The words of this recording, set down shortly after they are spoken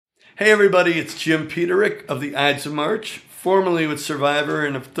Hey everybody, it's Jim Peterick of the Ides of March, formerly with Survivor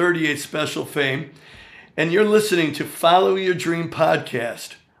and of 38 Special fame, and you're listening to Follow Your Dream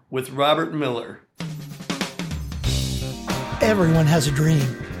podcast with Robert Miller. Everyone has a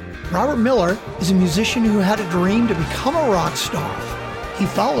dream. Robert Miller is a musician who had a dream to become a rock star. He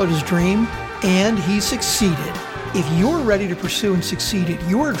followed his dream and he succeeded. If you're ready to pursue and succeed at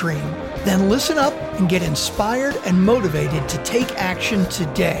your dream, then listen up and get inspired and motivated to take action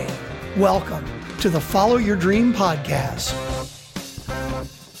today. Welcome to the Follow Your Dream podcast.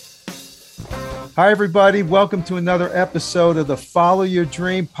 Hi, everybody. Welcome to another episode of the Follow Your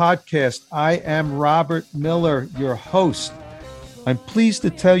Dream podcast. I am Robert Miller, your host. I'm pleased to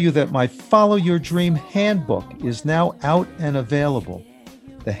tell you that my Follow Your Dream handbook is now out and available.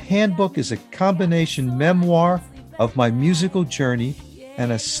 The handbook is a combination memoir of my musical journey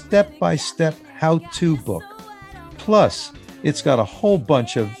and a step-by-step how-to book. Plus, it's got a whole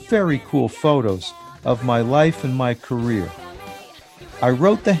bunch of very cool photos of my life and my career. I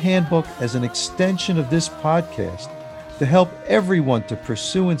wrote the handbook as an extension of this podcast to help everyone to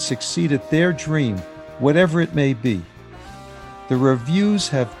pursue and succeed at their dream, whatever it may be. The reviews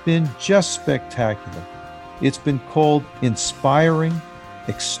have been just spectacular. It's been called inspiring,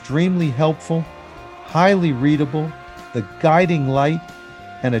 extremely helpful, highly readable, the guiding light,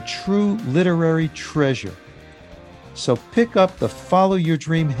 and a true literary treasure. So pick up the Follow Your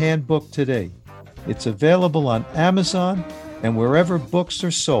Dream handbook today. It's available on Amazon and wherever books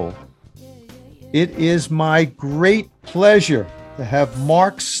are sold. It is my great pleasure to have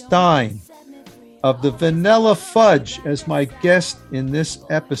Mark Stein of the Vanilla Fudge as my guest in this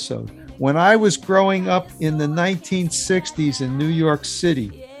episode. When I was growing up in the 1960s in New York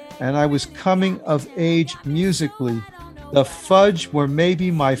City and I was coming of age musically, the Fudge were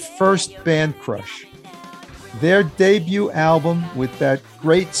maybe my first band crush. Their debut album with that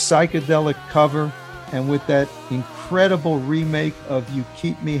great psychedelic cover and with that incredible remake of You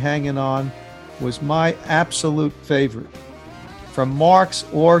Keep Me Hanging On was my absolute favorite. From Mark's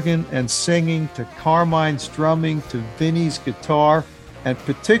organ and singing to Carmine's drumming to Vinny's guitar and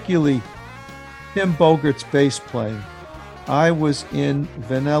particularly Tim Bogart's bass playing, I was in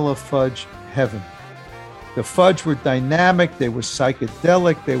Vanilla Fudge heaven. The Fudge were dynamic, they were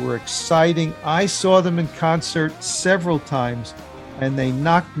psychedelic, they were exciting. I saw them in concert several times, and they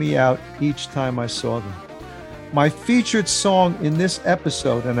knocked me out each time I saw them. My featured song in this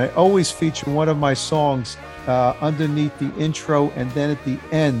episode, and I always feature one of my songs underneath the intro and then at the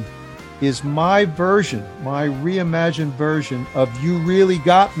end, is my version, my reimagined version of You Really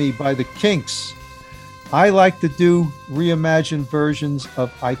Got Me by the Kinks. I like to do reimagined versions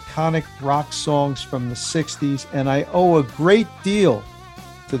of iconic rock songs from the 60s, and I owe a great deal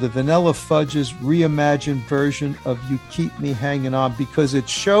to the Vanilla Fudge's reimagined version of You Keep Me Hanging On because it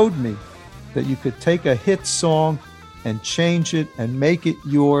showed me that you could take a hit song and change it and make it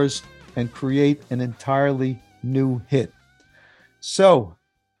yours and create an entirely new hit. So,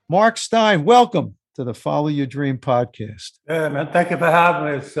 Mark Stein, welcome to the Follow Your Dream podcast. Yeah, man. Thank you for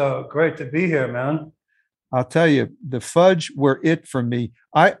having me. It's great to be here, man. I'll tell you, the Fudge were it for me.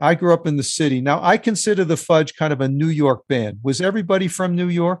 I grew up in the city. Now, I consider the Fudge kind of a New York band. Was everybody from New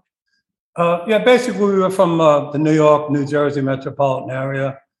York? Yeah, basically, we were from the New York, New Jersey metropolitan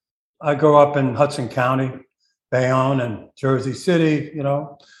area. I grew up in Hudson County, Bayonne, and Jersey City, you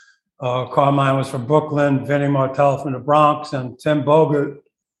know. Carmine was from Brooklyn, Vinnie Martell from the Bronx, and Tim Bogart,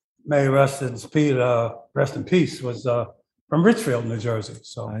 may rest in peace, was from Richfield, New Jersey.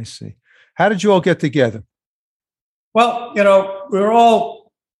 So I see. How did you all get together? Well, you know, we were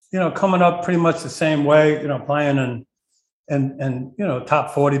all, you know, coming up pretty much the same way, you know, playing in you know,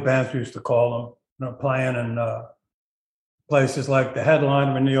 top 40 bands, we used to call them, you know, playing in places like the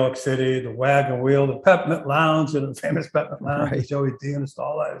Headliner in New York City, the Wagon Wheel, the Peppermint Lounge, and the famous Peppermint Lounge, right. Joey D and the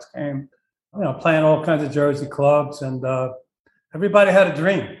Starlighters came, you know, playing all kinds of Jersey clubs, and everybody had a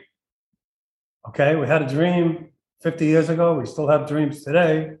dream. Okay, we had a dream 50 years ago. We still have dreams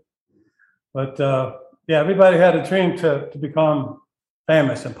today. But yeah, everybody had a dream to become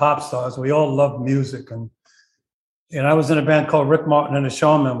famous and pop stars. We all loved music. And I was in a band called Rick Martin and the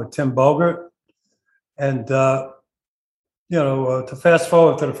Showmen with Tim Bogart. And, you know, to fast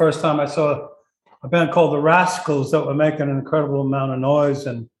forward to the first time I saw a band called the Rascals that were making an incredible amount of noise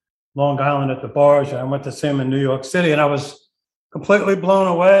in Long Island at the bars. And I went to see them in New York City. And I was completely blown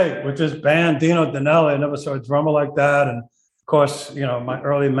away with this band, Dino Danelli. I never saw a drummer like that. And of course, you know, my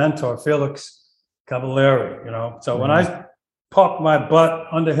early mentor, Felix Cavalieri, you know. So when I parked my butt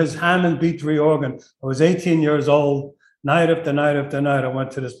under his Hammond B3 organ, I was 18 years old. Night after night after night, I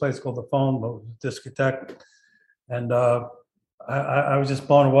went to this place called the Phone Booth, discotheque. And I was just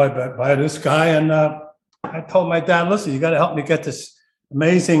blown away by this guy. And I told my dad, listen, you got to help me get this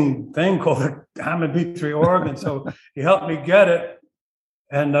amazing thing called the Hammond B3 organ. So he helped me get it.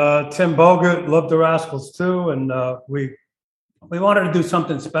 And Tim Bogert loved the Rascals too. And we wanted to do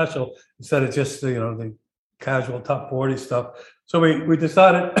something special instead of just, the casual top 40 stuff. So we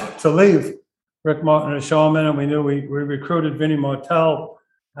decided to leave Rick Martin and Showman, and we knew we recruited Vinnie Martell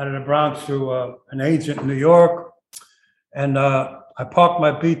out of the Bronx through an agent in New York. And I parked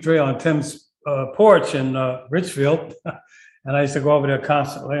my B3 on Tim's porch in Richfield. And I used to go over there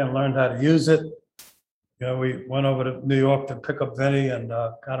constantly and learned how to use it. We went over to New York to pick up Vinny and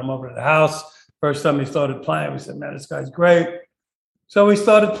got him over to the house. First time he started playing, we said, man, this guy's great. So we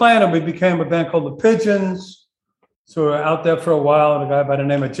started playing and we became a band called the Pigeons. So we were out there for a while. And a guy by the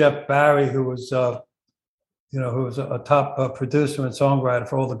name of Jeff Barry, who was a top producer and songwriter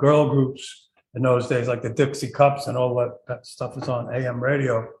for all the girl groups in those days, like the Dixie Cups and all that stuff was on AM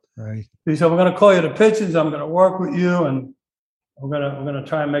radio. Right. He said, we're going to call you the Pigeons. I'm going to work with you and we're going to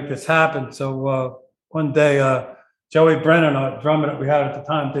try and make this happen. So one day, Joey Brennan, our drummer that we had at the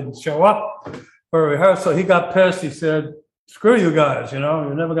time, didn't show up for a rehearsal. He got pissed. He said, screw you guys, you're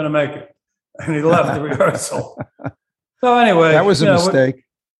never going to make it. And he left the rehearsal. So anyway. That was a mistake.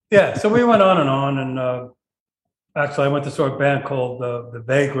 So we went on. And actually, I went to see a band called the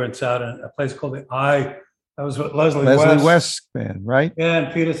Vagrants out in a place called the Eye. That was with Leslie West band, right? Yeah,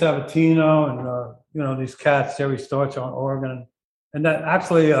 and Peter Sabatino and, these cats, Jerry Storch on organ. And that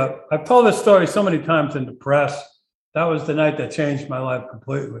actually, I've told this story so many times in the press. That was the night that changed my life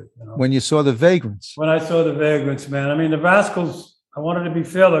completely. When you saw the Vagrants. When I saw the Vagrants, man. I mean, the Rascals, I wanted to be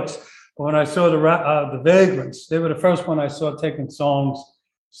Felix. But when I saw the Vagrants, they were the first one I saw taking songs,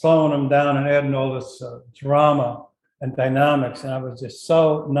 slowing them down and adding all this drama and dynamics. And I was just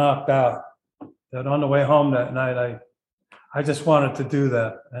so knocked out that on the way home that night, I just wanted to do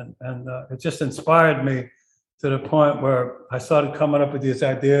that. And it just inspired me to the point where I started coming up with these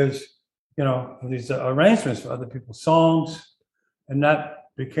ideas, these arrangements for other people's songs. And that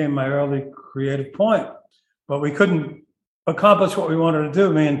became my early creative point. But we couldn't accomplish what we wanted to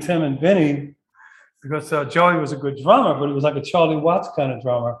do, me and Tim and Vinny, because Joey was a good drummer, but he was like a Charlie Watts kind of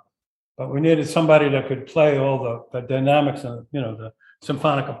drummer. But we needed somebody that could play all the dynamics and, the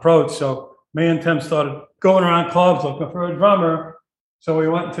symphonic approach. So me and Tim started going around clubs looking for a drummer. So we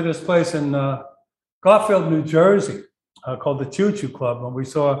went to this place in Garfield, New Jersey, called the Choo Choo Club. And we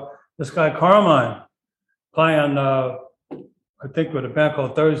saw this guy Carmine playing, I think, with a band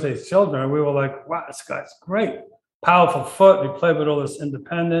called Thursday's Children. And we were like, wow, this guy's great. Powerful foot. He played with all this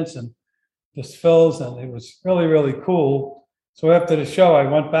independence and just fills, and it was really, really cool. So after the show, I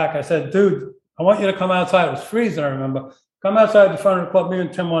went back. I said, dude, I want you to come outside. It was freezing, I remember. Come outside the front of the club. Me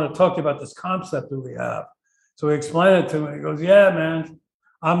and Tim want to talk to you about this concept that we have. So we explained it to him. He goes, yeah, man,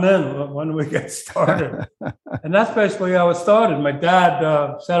 I'm in. When do we get started? And that's basically how it started. My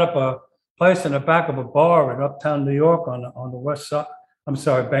dad set up a place in the back of a bar in Uptown, New York on the west side.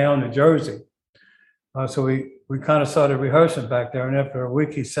 Bayonne, New Jersey. So we kind of started rehearsing back there. And after a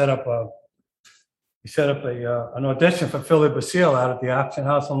week, he set up an audition for Philly Basile out at the Auction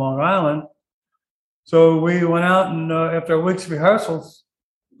House on Long Island. So we went out, and after a week's rehearsals,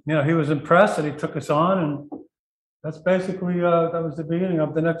 he was impressed and he took us on, and that's basically that was the beginning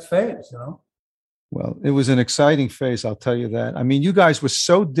of the next phase. Well, it was an exciting phase, I'll tell you that. I mean, you guys were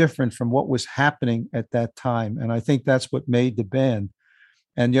so different from what was happening at that time, and I think that's what made the band.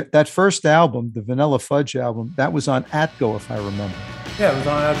 And yet that first album, the Vanilla Fudge album, that was on Atco, if I remember. Yeah, it was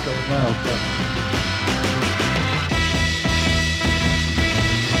on Atco. Okay.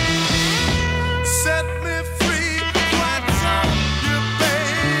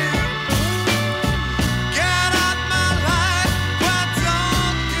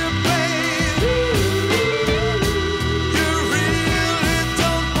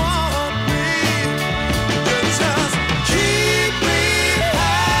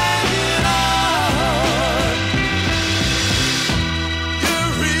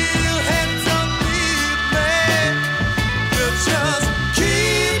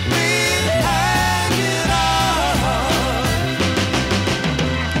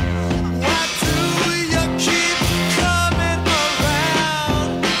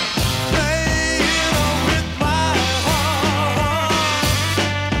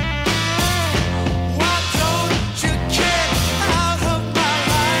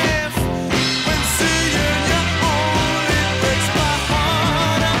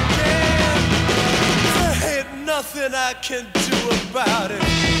 I can do about it.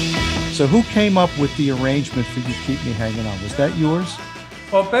 So who came up with the arrangement for You Keep Me Hanging On? Was that yours?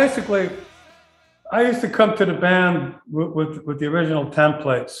 Well, basically, I used to come to the band with the original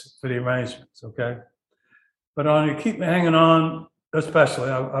templates for the arrangements, okay? But on You Keep Me Hanging On, especially,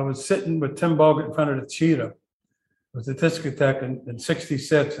 I was sitting with Tim Bogert in front of the Cheetah. It was a discotheque in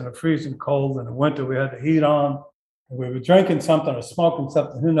 66 in a freezing cold. In the winter, we had the heat on. And we were drinking something or smoking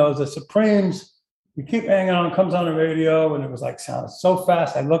something, who knows. The Supremes, You Keep Hanging On, comes on the radio, and it was like sounding so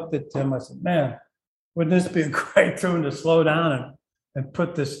fast. I looked at Tim, I said, man, wouldn't this be a great tune to slow down and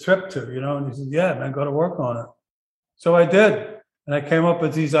put this trip to, you know? And he said, yeah, man, go to work on it. So I did. And I came up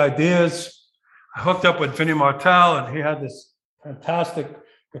with these ideas. I hooked up with Vinnie Martel, and he had this fantastic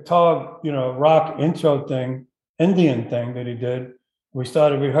guitar, you know, rock intro thing, Indian thing that he did. We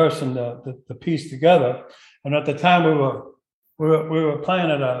started rehearsing the piece together. And at the time we were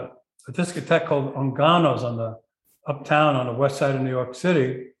playing at a discotheque called Ungano's on the uptown on the west side of New York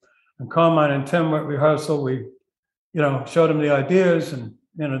City. And Carmine and Tim were at rehearsal. We, you know, showed them the ideas, and,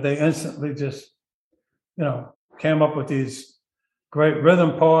 you know, they instantly just, you know, came up with these great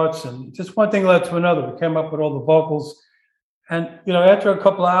rhythm parts, and just one thing led to another. We came up with all the vocals, and, you know, after a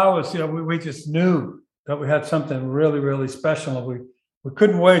couple of hours, you know, we just knew that we had something really, really special, and we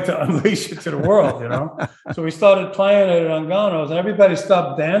couldn't wait to unleash it to the world, you know. So we started playing it at Ungano's, and everybody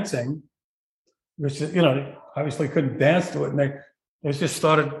stopped dancing, which, you know, obviously couldn't dance to it, and they just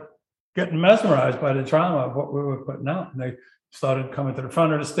started getting mesmerized by the drama of what we were putting out. And they started coming to the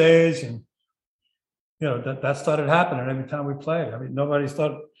front of the stage, and, you know, that started happening every time we played. I mean, nobody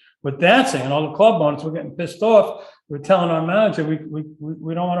started with dancing, and all the club owners were getting pissed off. We're telling our manager, we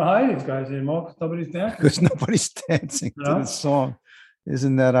don't want to hire these guys anymore because nobody's dancing. Because nobody's dancing to the song.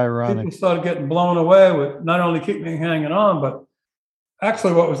 Isn't that ironic? People started getting blown away with not only Keep Me Hanging On, but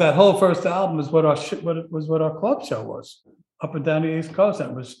actually what was that whole first album is what our club show was up and down the East Coast.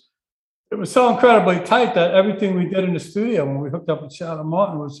 And it was so incredibly tight that everything we did in the studio when we hooked up with Charlotte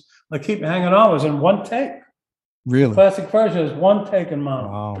Martin was like Keep Me Hanging On was in one take. Really? The classic version is one take in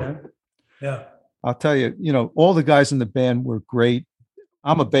mono. Wow. Okay? Yeah. I'll tell you, you know, all the guys in the band were great.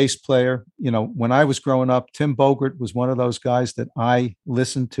 I'm a bass player. You know, when I was growing up, Tim Bogert was one of those guys that I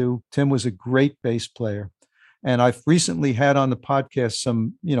listened to. Tim was a great bass player. And I've recently had on the podcast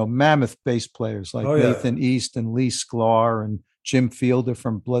some, you know, mammoth bass players like Nathan East and Lee Sklar and Jim Fielder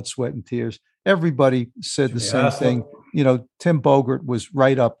from Blood, Sweat, and Tears. Everybody said the same thing. You know, Tim Bogert was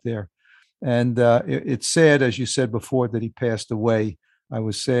right up there. And it's sad, as you said before, that he passed away. I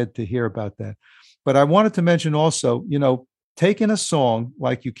was sad to hear about that. But I wanted to mention also, you know, taking a song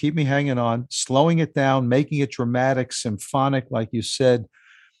like You Keep Me Hanging On, slowing it down, making it dramatic, symphonic, like you said,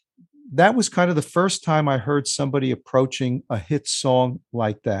 that was kind of the first time I heard somebody approaching a hit song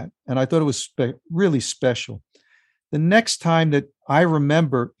like that. And I thought it was really special. The next time that I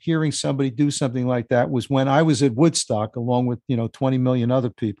remember hearing somebody do something like that was when I was at Woodstock, along with, you know, 20 million other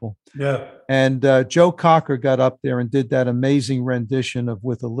people. Yeah. And Joe Cocker got up there and did that amazing rendition of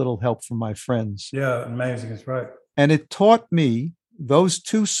With a Little Help from My Friends. Yeah, amazing. That's right. And it taught me, those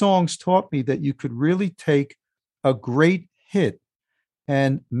two songs taught me that you could really take a great hit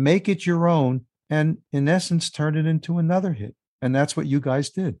and make it your own, and in essence, turn it into another hit. And that's what you guys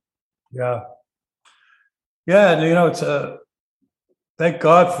did. Yeah. Yeah, and, you know, it's thank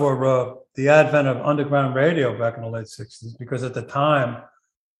God for the advent of underground radio back in the late 60s, because at the time,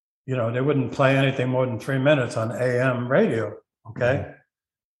 you know, they wouldn't play anything more than 3 minutes on AM radio, okay? Mm-hmm.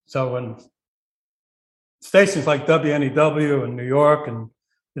 So when stations like WNEW in New York and,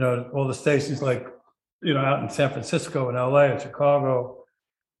 you know, all the stations like, you know, out in San Francisco and LA and Chicago,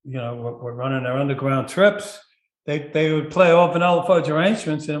 you know, were running their underground trips, they would play all Vanilla Fudge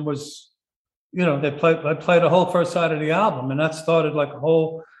arrangements, and it was, you know, they played the whole first side of the album, and that started like a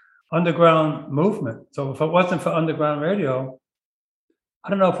whole underground movement. So if it wasn't for underground radio, I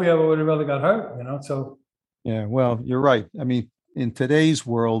don't know if we ever would have really got hurt, you know. So yeah, well, you're right. I mean, in today's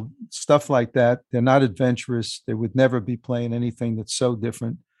world, stuff like that, they're not adventurous. They would never be playing anything that's so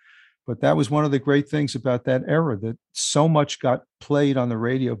different. But that was one of the great things about that era, that so much got played on the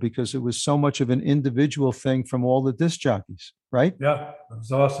radio because it was so much of an individual thing from all the disc jockeys, right? Yeah, it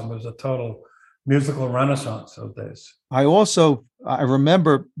was awesome. It was a total musical renaissance those days. I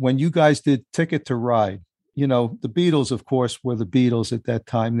remember when you guys did Ticket to Ride, you know, the Beatles, of course, were the Beatles at that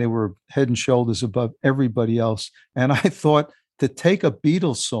time. They were head and shoulders above everybody else. And I thought to take a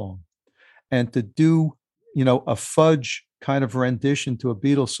Beatles song and to do, you know, a Fudge kind of rendition to a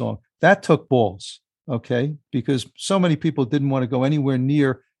Beatles song, that took balls, okay? Because so many people didn't want to go anywhere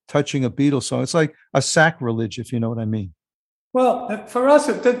near touching a Beatles song. It's like a sacrilege, if you know what I mean. Well, for us,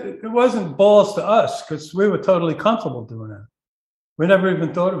 it wasn't balls to us because we were totally comfortable doing that. We never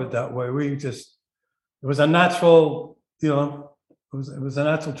even thought of it that way. It was a natural, you know, it was a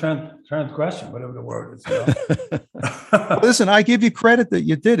natural transgression, whatever the word is. You know? Listen, I give you credit that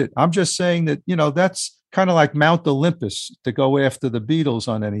you did it. I'm just saying that, that's kind of like Mount Olympus to go after the Beatles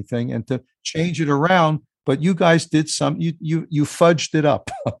on anything and to change it around. But you guys did you fudged it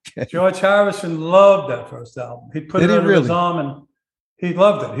up. Okay. George Harrison loved that first album. He put it under his arm and he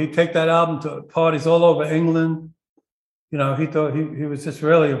loved it. He'd take that album to parties all over England. He thought he was just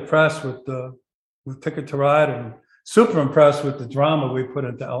really impressed with Ticket to Ride and super impressed with the drama we put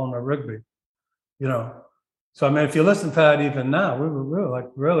into Eleanor Rigby. So I mean, if you listen to that even now, we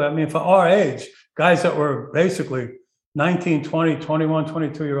were really, I mean, for our age, guys that were basically 19, 20, 21,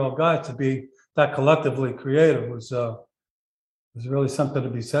 22-year-old guys, to be that collectively creative was really something to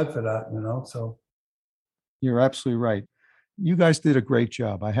be said for that, So you're absolutely right. You guys did a great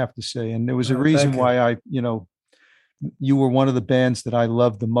job, I have to say. And there was a reason why you were one of the bands that I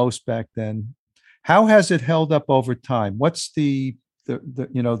loved the most back then. How has it held up over time? What's the way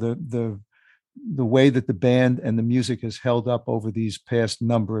that the band and the music has held up over these past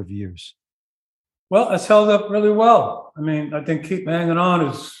number of years? Well, it's held up really well. I mean, I think Keep Hanging On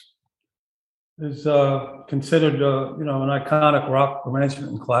is considered an iconic rock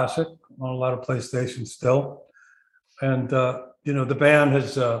arrangement and classic on a lot of PlayStation still. And the band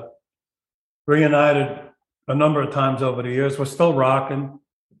has reunited a number of times over the years. We're still rocking.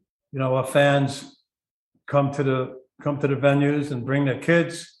 Our fans come to the venues and bring their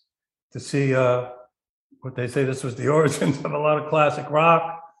kids to see what they say this was the origins of a lot of classic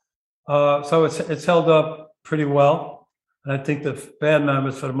rock. So it's held up pretty well. And I think the band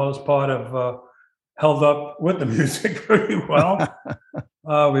members, for the most part, have held up with the music pretty well.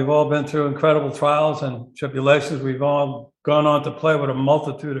 We've all been through incredible trials and tribulations. We've all gone on to play with a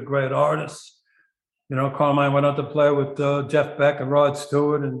multitude of great artists. Carmine went on to play with Jeff Beck and Rod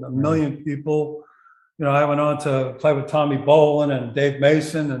Stewart and a million people. I went on to play with Tommy Bolin and Dave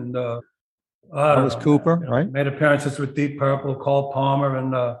Mason and Alice Cooper, right? Made appearances with Deep Purple, Cole Palmer,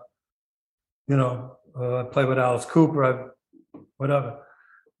 and I played with Alice Cooper, whatever.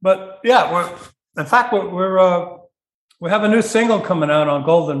 But yeah, we have a new single coming out on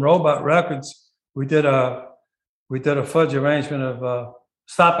Golden Robot Records. We did a fudge arrangement of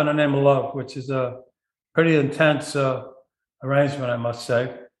 "Stop in the Name of Love," which is a pretty intense arrangement, I must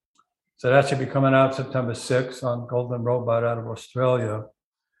say. So that should be coming out September 6th on Golden Robot out of Australia.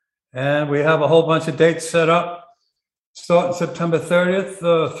 And we have a whole bunch of dates set up, starting September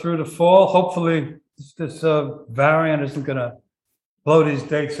 30th through the fall. Hopefully this variant isn't going to blow these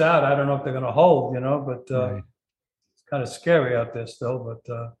dates out. I don't know if they're going to hold, but Right. It's kind of scary out there still, but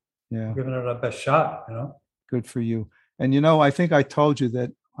Yeah, giving it our best shot, good for you. And I think I told you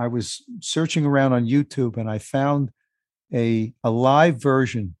that I was searching around on YouTube and I found a live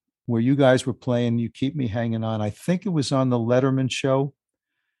version where you guys were playing "You Keep Me Hanging On." I think it was on the Letterman show.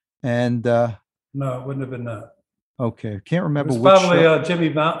 And No, it wouldn't have been that. okay, can't It remember was which probably show.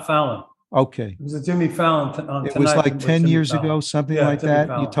 Jimmy Fallon. Okay, It was a Jimmy Fallon on it was Tonight like with 10 Jimmy years Fallon. ago, something Yeah, like Jimmy that.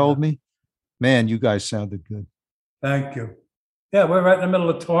 Fallon, You told yeah. me, man, you guys sounded good. Thank you. Yeah, we're right in the middle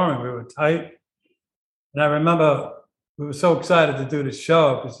of touring. We were tight. And I remember we were so excited to do the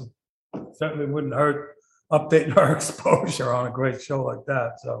show because it certainly wouldn't hurt updating our exposure on a great show like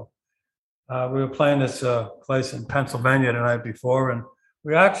that. So we were playing this place in Pennsylvania the night before, and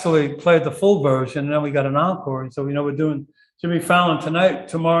we actually played the full version, and then we got an encore. And so, we're doing Jimmy Fallon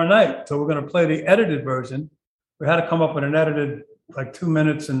tomorrow night. So we're going to play the edited version. We had to come up with an edited, like 2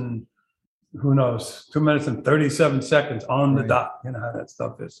 minutes and who knows, 2 minutes and 37 seconds on the Right. dot. You know how that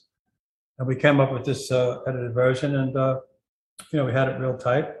stuff is. And we came up with this edited version, and we had it real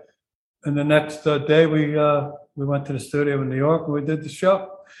tight. And the next day, we went to the studio in New York and we did the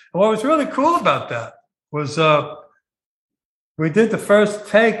show. And what was really cool about that was we did the first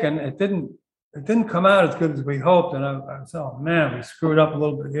take, and it didn't come out as good as we hoped. And I said, "Oh man, we screwed up a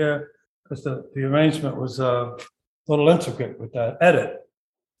little bit here," because the arrangement was a little intricate with that edit.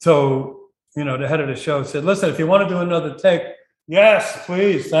 So the head of the show said, "Listen, if you want to do another take, yes,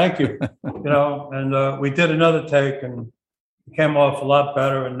 please, thank you." And we did another take, and it came off a lot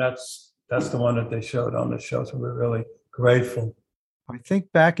better. And that's the one that they showed on the show. So we're really grateful. I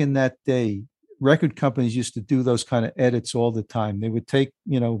think back in that day, record companies used to do those kind of edits all the time. They would take,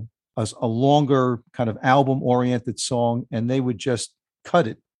 a longer kind of album oriented song and they would just cut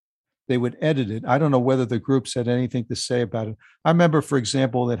it. They would edit it. I don't know whether the groups had anything to say about it. I remember, for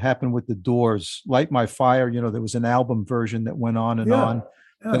example, that happened with the Doors, "Light My Fire." There was an album version that went on and on.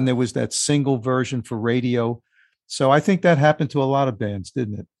 Yeah. Then there was that single version for radio. So I think that happened to a lot of bands,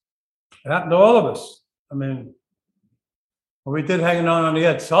 didn't it? It happened to all of us. I mean, when we did Hanging On the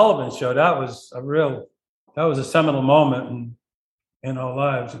Ed Sullivan show, that was a seminal moment. And in our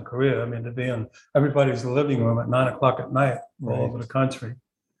lives and career. I mean, to be in everybody's living room at 9:00 at night all over the country.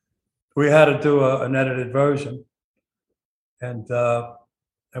 We had to do an edited version. And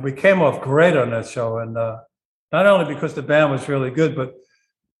we came off great on that show. And not only because the band was really good, but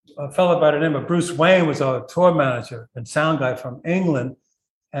a fellow by the name of Bruce Wayne was our tour manager and sound guy from England.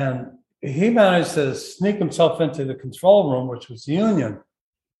 And he managed to sneak himself into the control room, which was Union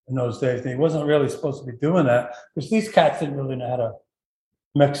in those days. And he wasn't really supposed to be doing that because these cats didn't really know how to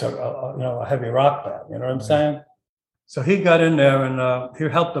mix a heavy rock band. You know what I'm saying? So he got in there and he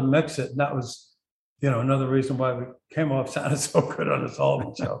helped them mix it. And that was, another reason why we came off sounding so good on this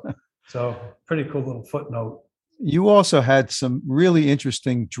album show. So pretty cool little footnote. You also had some really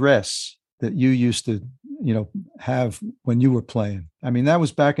interesting dress that you used to, have when you were playing. I mean, that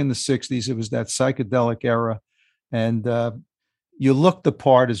was back in the 60s. It was that psychedelic era. And you looked the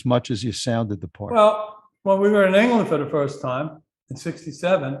part as much as you sounded the part. Well, when we were in England for the first time in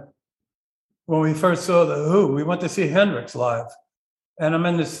 67, when we first saw The Who, we went to see Hendrix live. And I'm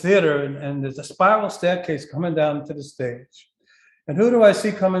in this theater and there's a spiral staircase coming down to the stage. And who do I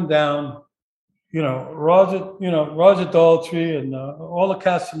see coming down? Roger Daltrey and all the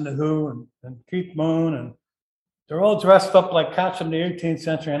cast from The Who and Keith Moon, and they're all dressed up like cats from the 18th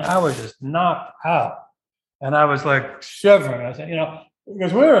century, and I was just knocked out. And I was like shivering. I said,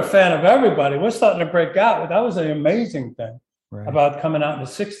 because we were a fan of everybody. We're starting to break out. That was an amazing thing about coming out in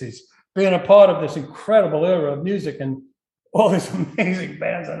the 60s, being a part of this incredible era of music and all these amazing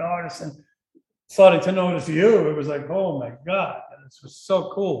bands and artists, and starting to notice you. It was like, oh my God, this was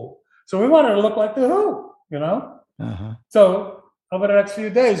so cool. So we wanted to look like The Who, So over the next few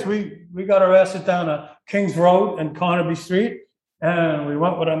days, we got our asses down to Kings Road and Carnaby Street, and we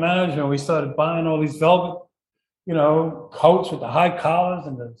went with our manager and we started buying all these velvet, coats with the high collars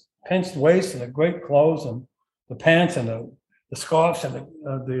and the pinched waists and the great clothes and the pants and the scarves and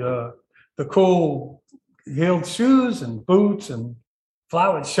the cool heeled shoes and boots and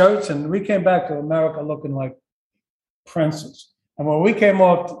flowered shirts. And we came back to America looking like princes. And when we came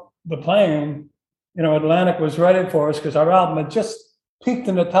off the plane, Atlantic was ready for us because our album had just peaked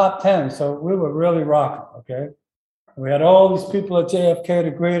in the top 10. So we were really rocking, okay? We had all these people at JFK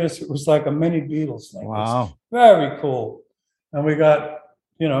to greet us. It was like a mini Beatles thing. Wow. Very cool. And we got,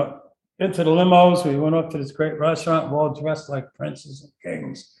 into the limos. We went up to this great restaurant. We're all dressed like princes and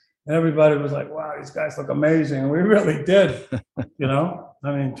kings. And everybody was like, wow, these guys look amazing. And we really did,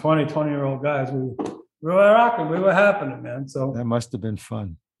 20-year-old guys. We were rocking. We were happening, man. So that must have been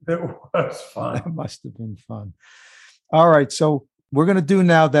fun. It was fun. That must have been fun. All right. So we're going to do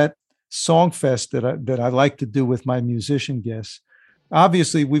now that song fest that I like to do with my musician guests.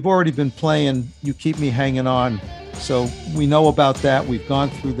 Obviously, we've already been playing You Keep Me Hanging On. So we know about that. We've gone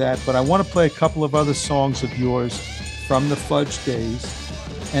through that. But I want to play a couple of other songs of yours from the Fudge days.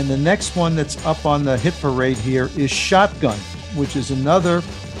 And the next one that's up on the hit parade here is Shotgun, which is another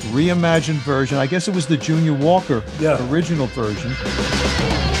reimagined version. I guess it was the Junior Walker original version.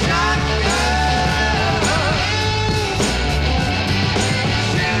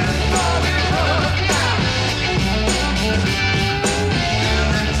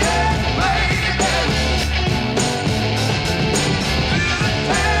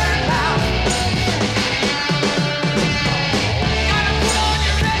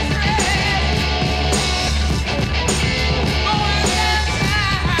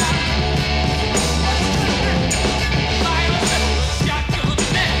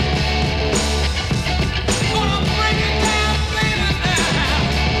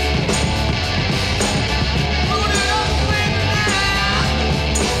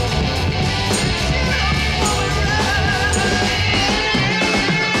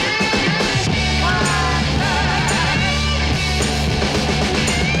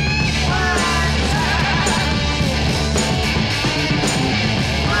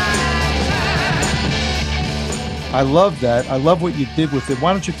 I love that. I love what you did with it.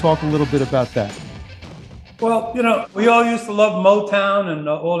 Why don't you talk a little bit about that? Well, we all used to love Motown and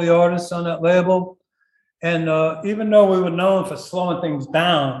all the artists on that label. And even though we were known for slowing things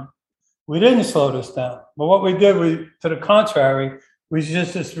down, we didn't slow this down. But what we did, to the contrary, was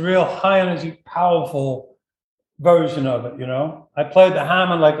just this real high energy, powerful version of it, I played the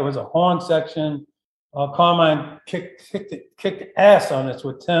Hammond like it was a horn section. Carmine kicked ass on this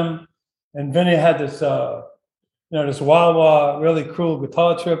with Tim. And Vinny had this, this wah-wah, really cool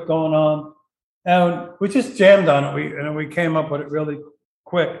guitar trip going on. And we just jammed on it. We came up with it really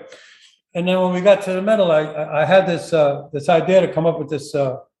quick. And then when we got to the middle, I had this idea to come up with this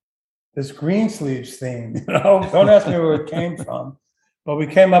Greensleeves theme. Don't ask me where it came from. But we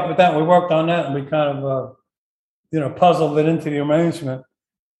came up with that, and we worked on that, and we kind of puzzled it into the arrangement.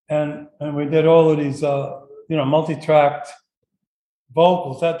 And we did all of these, multi-tracked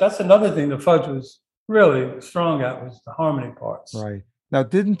vocals. That's another thing the Fudge was really strong at, was the harmony parts. Right. Now,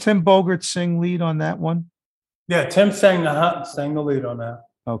 didn't Tim Bogert sing lead on that one? Yeah, Tim sang the lead on that.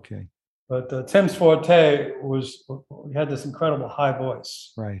 Okay. But Tim's forte he had this incredible high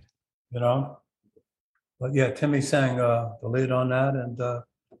voice. Right. But yeah, Timmy sang the lead on that, and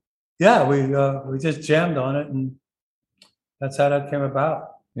we just jammed on it, and that's how that came about.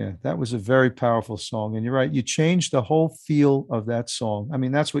 Yeah, that was a very powerful song. And you're right, you changed the whole feel of that song. I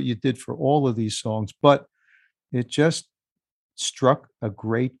mean, that's what you did for all of these songs, but it just struck a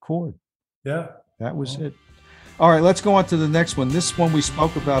great chord. Yeah. That was it. All right, let's go on to the next one. This one we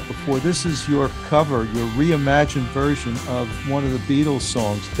spoke about before. This is your cover, your reimagined version of one of the Beatles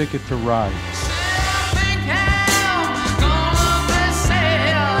songs, Ticket to Ride.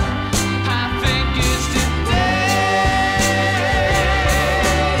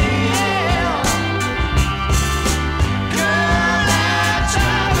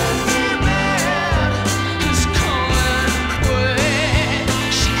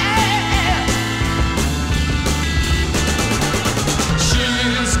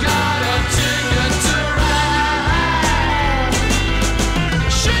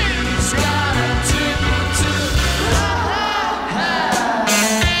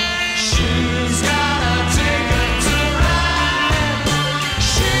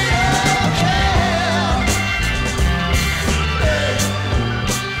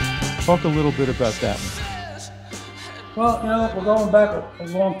 Talk a little bit about that one. Well, we're going back a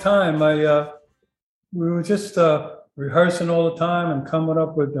long time. We were just rehearsing all the time and coming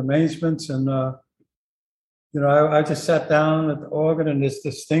up with arrangements, and I just sat down at the organ, and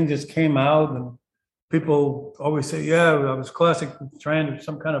this thing just came out, and people always say, "Yeah, I was classic trained,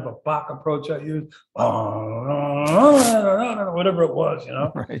 some kind of a Bach approach I used, whatever it was,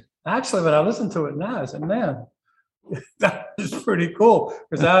 Right. Actually, when I listened to it now, I said, "Man, that is pretty cool,"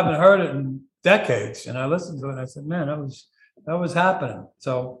 because I haven't heard it in decades. And I listened to it and I said, man, that was happening.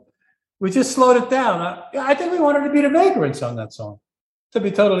 So we just slowed it down. I think we wanted to be the Vagrants on that song, to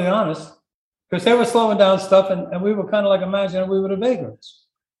be totally honest, because they were slowing down stuff, and we were kind of like imagining we were the Vagrants.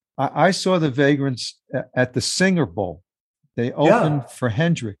 I saw the Vagrants at the Singer Bowl. They opened for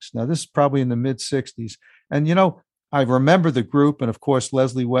Hendrix. Now, this is probably in the mid-'60s. And, I remember the group, and of course,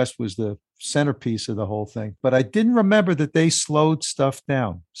 Leslie West was the centerpiece of the whole thing. But I didn't remember that they slowed stuff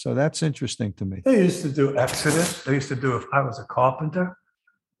down. So that's interesting to me. They used to do Exodus. They used to do If I Was a Carpenter,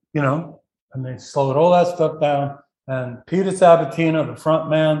 and they slowed all that stuff down. And Peter Sabatino, the front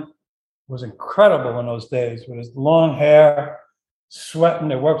man, was incredible in those days with his long hair, sweating.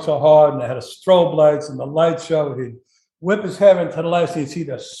 They worked so hard, and they had a strobe lights and the light show. He'd whip his hair into the lights, and you'd see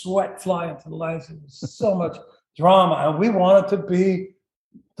the sweat fly into the lights. It was so much drama, and we wanted to be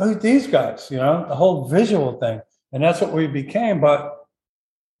these guys, the whole visual thing, and that's what we became. But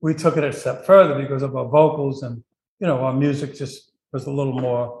we took it a step further because of our vocals, and our music just was a little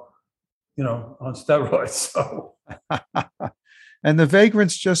more, on steroids. So, and the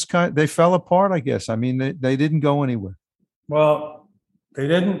Vagrants just they fell apart, I guess. I mean, they didn't go anywhere. Well, they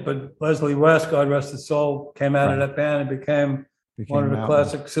didn't, but Leslie West, God rest his soul, came out of that band and became one of the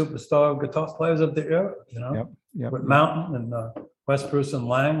classic superstar guitar players of the era, Yep. with Mountain and West Bruce and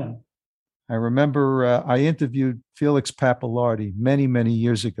Lang. And I remember I interviewed Felix Pappalardi many, many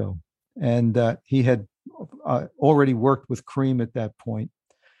years ago, and he had already worked with Cream at that point,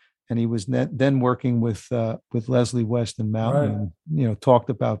 and he was then working with Leslie West and Mountain, and talked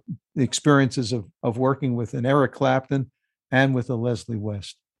about the experiences of working with an Eric Clapton and with a Leslie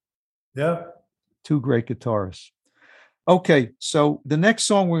West. Yeah, two great guitarists. Okay, so the next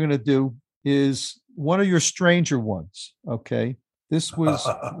song we're going to do is one of your stranger ones. Okay, this was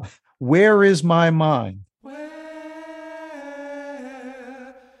Where Is My Mind? Where is my mind?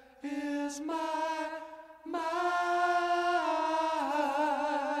 Where is my mind?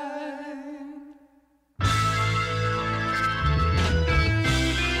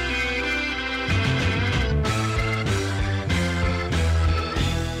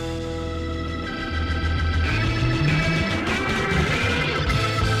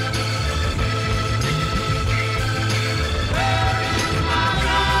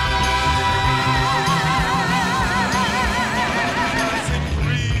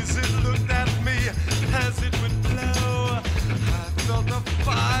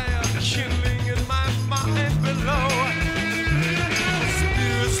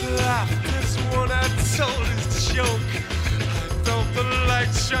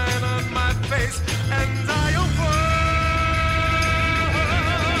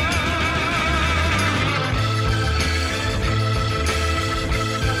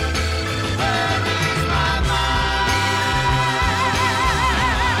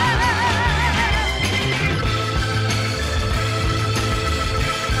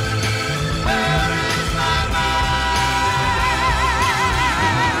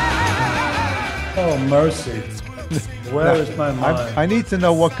 mercy. Where is my mind? I need to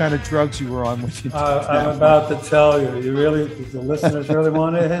know what kind of drugs you were on when you did that. I'm about to tell you. The listeners really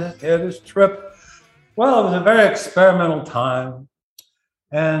want to hear this trip? Well, it was a very experimental time.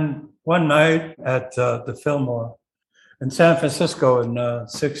 And one night at the Fillmore in San Francisco in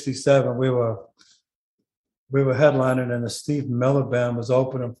 '67, we were headlining, and the Steve Miller Band was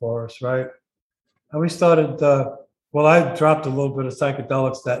opening for us, right? And we started. I dropped a little bit of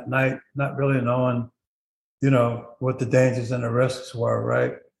psychedelics that night, not really knowing, what the dangers and the risks were,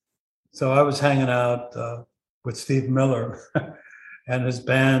 right? So I was hanging out with Steve Miller and his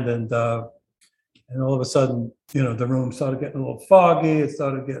band, and all of a sudden, the room started getting a little foggy.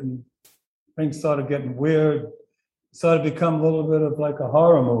 Things started getting weird. It started to become a little bit of like a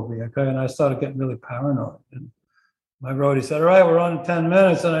horror movie, okay? And I started getting really paranoid. And my roadie said, "All right, we're on in 10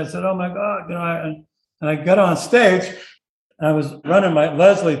 minutes." And I said, "Oh my God," and I got on stage, and I was running my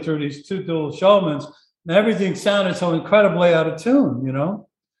Leslie through these two dual showmans, and everything sounded so incredibly out of tune,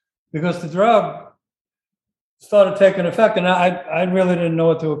 because the drug started taking effect, and I really didn't know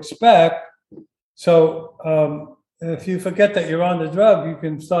what to expect. So if you forget that you're on the drug, you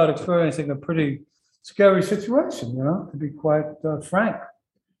can start experiencing a pretty scary situation, to be quite frank.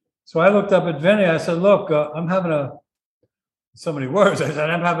 So I looked up at Vinny. I said, "Look, I'm having so many words. I said,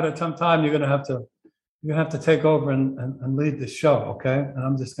 I'm having a tough time. You're gonna have to take over and lead the show, okay? And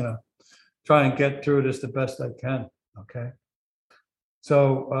I'm just gonna try and get through this the best I can, okay?"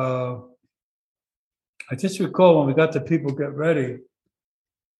 So I just recall when we got to People Get Ready,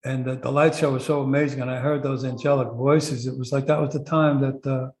 and the light show was so amazing, and I heard those angelic voices. It was like that was the time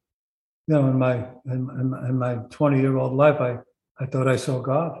that in my 20-year-old life, I thought I saw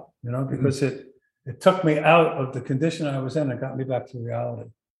God, because it took me out of the condition I was in and got me back to reality.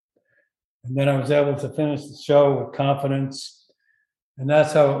 And then I was able to finish the show with confidence. And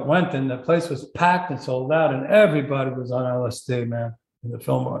that's how it went. And the place was packed and sold out, and everybody was on LSD, man, in the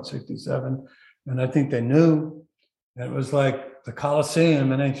Fillmore in '67. And I think they knew. And it was like the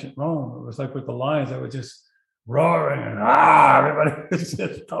Colosseum in ancient Rome. It was like with the lions that were just roaring, and everybody was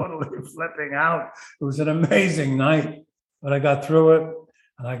just totally flipping out. It was an amazing night, but I got through it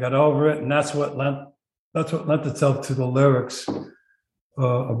and I got over it. And that's what lent itself to the lyrics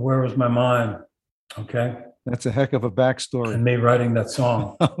of Where Is My Mind? Okay. That's a heck of a backstory. And me writing that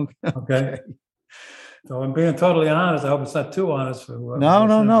song. Okay. So I'm being totally honest. I hope it's not too honest.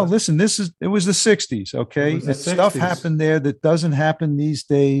 No. Listen, it was the '60s. Okay. It was the Stuff 60s. happened there that doesn't happen these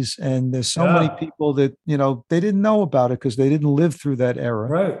days. And there's so many people that, they didn't know about it because they didn't live through that era.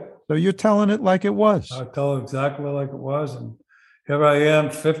 Right. So you're telling it like it was. I tell it exactly like it was. And here I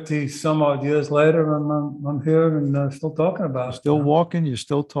am 50 some odd years later, and I'm here and still talking about it. Still walking, you're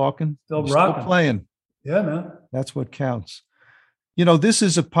still talking, Still you're rocking. still playing. Yeah, man. That's what counts. This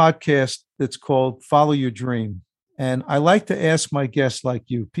is a podcast that's called Follow Your Dream. And I like to ask my guests like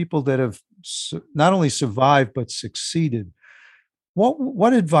you, people that have not only survived, but succeeded.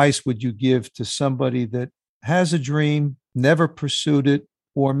 What advice would you give to somebody that has a dream, never pursued it,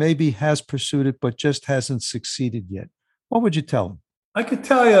 or maybe has pursued it, but just hasn't succeeded yet? What would you tell them? I could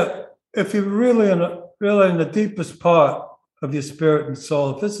tell you, if you're really in the deepest part of your spirit and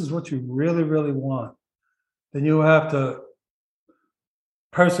soul, if this is what you really, really want, then you have to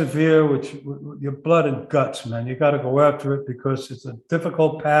persevere with your blood and guts, man. You got to go after it because it's a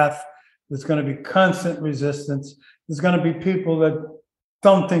difficult path. There's going to be constant resistance. There's going to be people that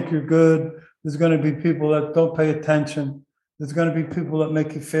don't think you're good. There's going to be people that don't pay attention. There's going to be people that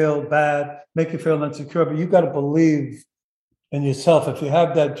make you feel bad, make you feel insecure. But you got to believe in yourself. If you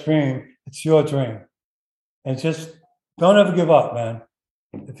have that dream, it's your dream. And just don't ever give up, man.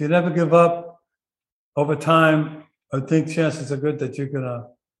 If you never give up, over time, I think chances are good that you're going to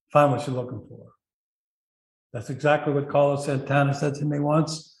find what you're looking for. That's exactly what Carlos Santana said to me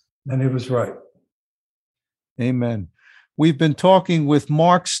once, and he was right. Amen. We've been talking with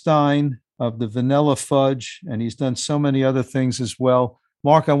Mark Stein of the Vanilla Fudge, and he's done so many other things as well.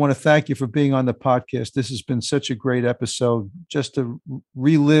 Mark, I want to thank you for being on the podcast. This has been such a great episode just to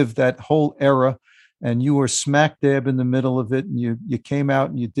relive that whole era, and you were smack dab in the middle of it, and you came out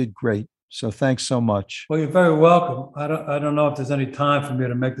and you did great. So thanks so much. Well, you're very welcome. I don't know if there's any time for me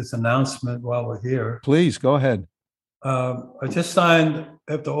to make this announcement while we're here. Please go ahead. I just signed,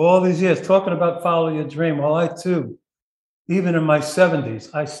 after all these years, talking about Follow Your Dream. Well, I too, even in my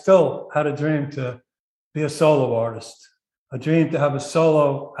 70s, I still had a dream to be a solo artist, a dream to have a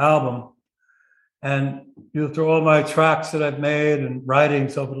solo album. And through all my tracks that I've made and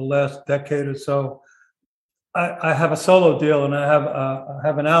writings over the last decade or so, I have a solo deal, and I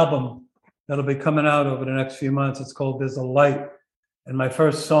have an album that'll be coming out over the next few months. It's called There's a Light And my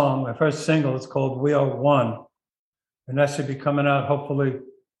first song, my first single is called We Are One. And that should be coming out hopefully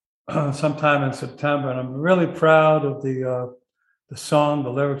sometime in September. And I'm really proud of the song, the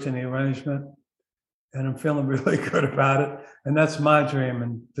lyrics, and the arrangement. And I'm feeling really good about it. And that's my dream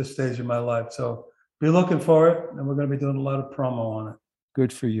in this stage of my life. So be looking for it. And we're going to be doing a lot of promo on it.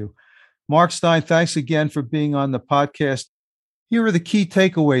 Good for you. Mark Stein, thanks again for being on the podcast. Here are the key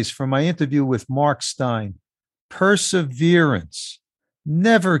takeaways from my interview with Mark Stein. Perseverance.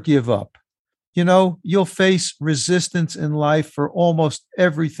 Never give up. You know, you'll face resistance in life for almost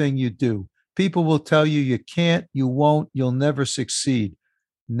everything you do. People will tell you you can't, you won't, you'll never succeed.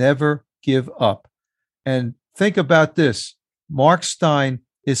 Never give up. And think about this. Mark Stein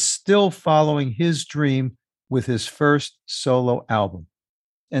is still following his dream with his first solo album.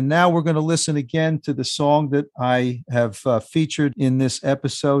 And now we're going to listen again to the song that I have featured in this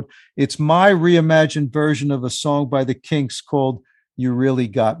episode. It's my reimagined version of a song by the Kinks called You Really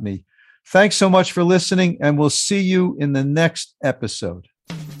Got Me. Thanks so much for listening, and we'll see you in the next episode.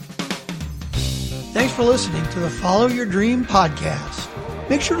 Thanks for listening to the Follow Your Dream podcast.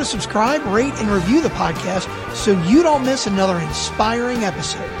 Make sure to subscribe, rate, and review the podcast so you don't miss another inspiring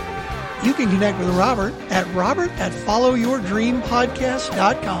episode. You can connect with Robert at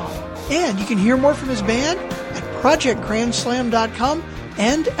followyourdreampodcast.com. And you can hear more from his band at projectgrandslam.com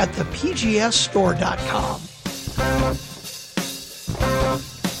and at thepgsstore.com.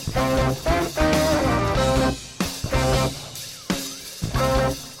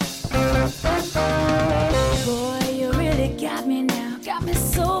 Boy, you really got me now. Got me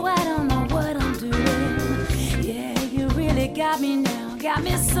so I don't know what I'm doing. Yeah, you really got me now. Got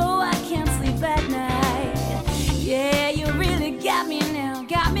me so I can't sleep at night. Yeah, you really got me now.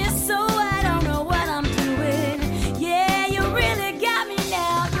 Got me so I don't know what I'm doing. Yeah, you really got me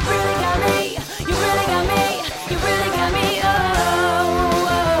now. You really got me. You really got me. You really got me.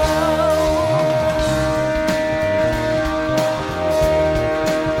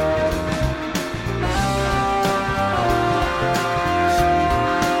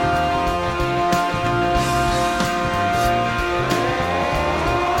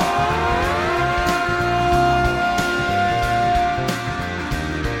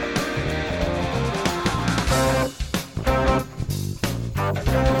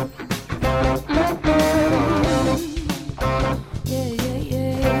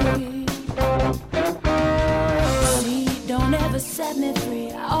 Set me free.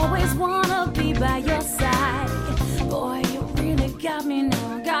 I always wanna be by your side. Boy, you really got me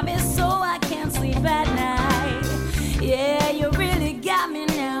now. Got me so I can't sleep at night. Yeah, you really got me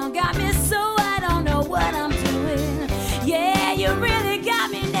now. Got me so I don't know what I'm doing. Yeah, you really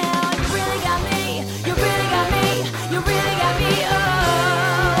got me now. You really got me. You really got me. You really got me.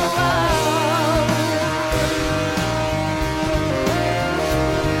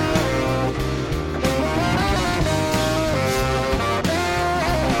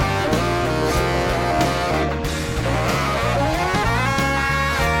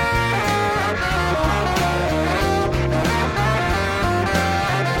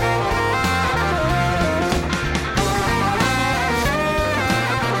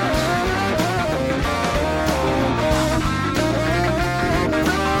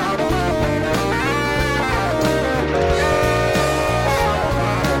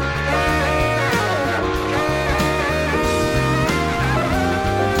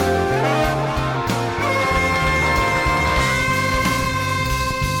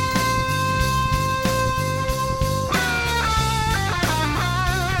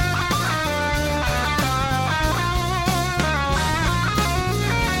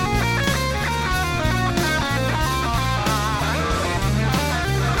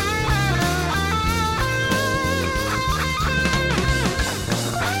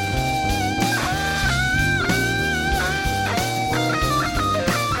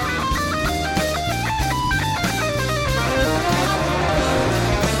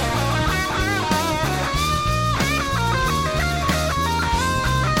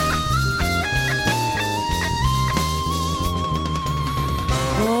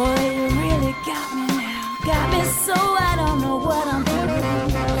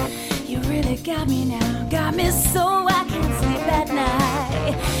 Got me now, got me so